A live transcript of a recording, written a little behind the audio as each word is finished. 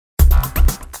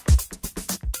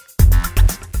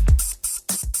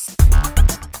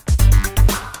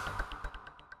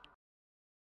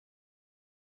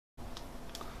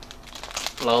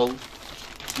Hello,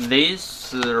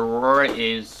 this roll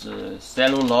is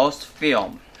cellulose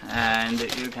film, and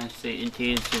you can see it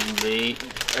is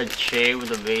achieved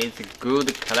with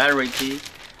good clarity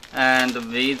and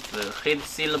with heat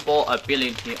sealable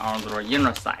ability on the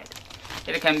inner side.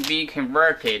 It can be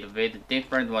converted with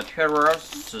different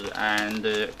materials and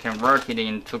converted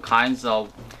into kinds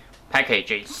of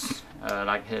packages,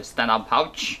 like a stand-up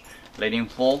pouch, leading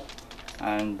full,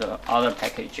 and other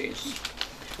packages.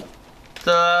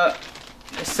 The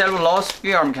cellulose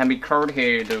film can be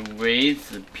coated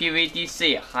with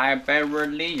PVDC high barrier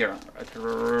layer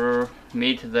to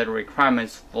meet the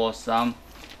requirements for some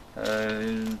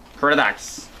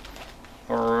products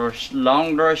for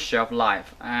longer shelf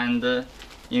life, and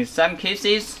in some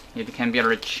cases it can be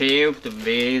achieved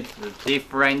with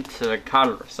different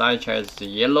colors such as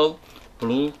yellow,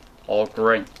 blue, or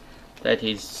green. That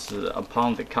is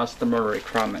upon the customer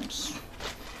requirements.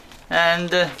 And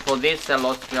for this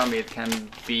cellulose film, it can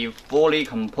be fully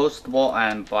compostable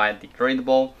and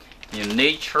biodegradable in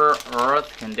nature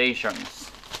earth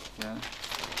conditions.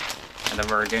 And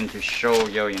we're going to show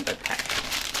you in the pack.